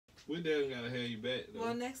We definitely gotta have you back, though.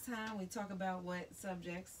 Well, next time we talk about what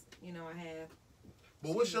subjects, you know, I have.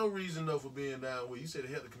 But what's your reason, though, for being down with? You said to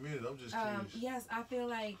help the community. I'm just curious. Yes, I feel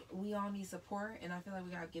like we all need support, and I feel like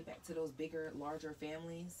we gotta get back to those bigger, larger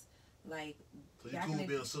families. Like, so you cool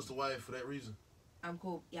being a sister wife for that reason? I'm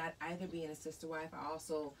cool. Yeah, I'd either being a sister wife. I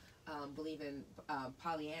also believe in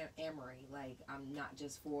polyamory. Like, I'm not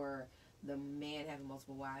just for the man having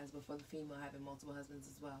multiple wives, but for the female having multiple husbands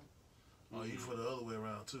as well. Oh, you for the other way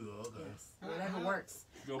around too? Okay. Yes, whatever works.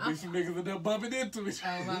 Gonna be some niggas in there bumping into each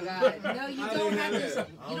other. Oh my God! No, you don't have to.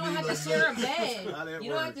 You don't have to share a bed. You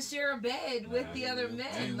don't have to share a bed with the other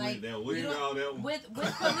men. Like with polygamy. What you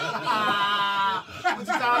call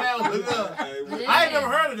that one? I ain't never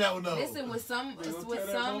heard of that one though. Listen, with some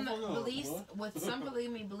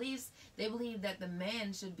polygamy beliefs, they believe that the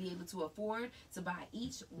man should be able to afford to buy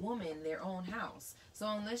each woman their own house. So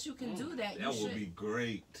unless you can do that, that would be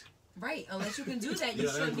great. Right, unless you can do that, you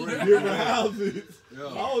shouldn't be different houses. Yeah.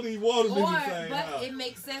 All these waters in the same house. But it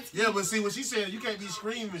makes sense. Yeah, but see what she said, you can't be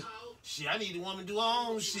screaming. Shit, I need a woman to do her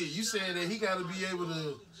own shit. You said that he got to be able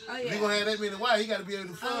to. If he gonna have that many wives, he got to be able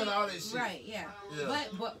to fund all that shit. Right, yeah.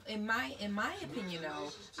 But in my opinion,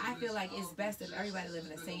 though, I feel like it's best if everybody live in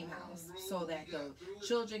the same house, so that the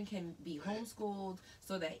children can be homeschooled,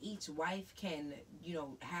 so that each wife can, you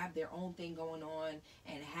know, have their own thing going on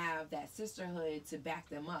and have that sisterhood to back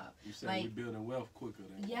them up. You said like, we building wealth quicker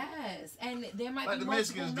than yes, and there might like be the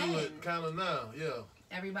Mexicans men. do it kind of now, yeah.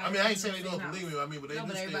 Everybody. I mean, I ain't saying they don't believe me. I mean, but they do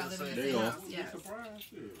stay in the same house. Yes.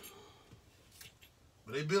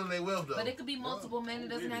 But they building their wealth though. But it could be multiple men. It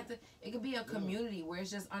doesn't have to. It could be a community where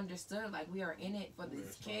it's just understood. Like we are in it for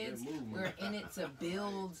these kids. We're in it to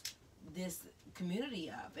build this community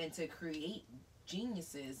up and to create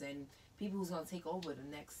geniuses and people who's gonna take over the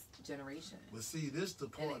next generation. But see, this the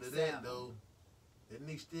part of that though. That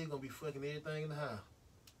nigga still gonna be fucking everything in the house.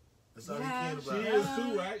 That's all he cared about. She is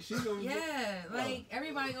too, right? She gonna like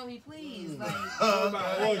everybody gonna be pleased. Like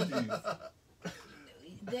about orgies.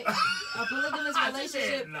 A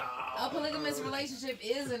polygamous relationship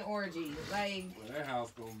is an orgy. Like that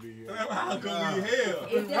house gonna be hell.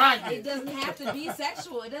 It doesn't have to be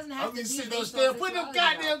sexual. It doesn't have to be still put them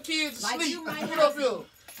goddamn kids to sleep.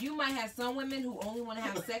 You might have some women who only want to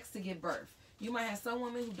have sex to give birth. You might have some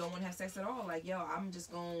women who don't want to have sex at all. Like, yo, I'm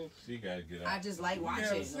just going. She gotta get out. I just like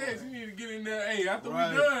watching. Sex, you need to get in there. Hey, after we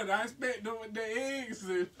done, I expect the eggs.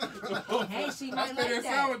 Hey, she might like that.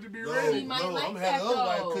 Salad to be ready. She might like that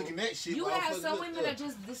though. Cooking that shit. You have some women that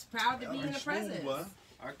just proud to be in the presence.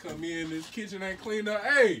 I come in, this kitchen ain't cleaned up.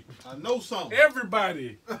 Hey, I know something.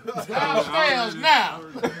 Everybody downstairs now.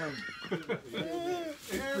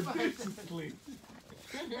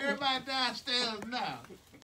 Everybody downstairs now.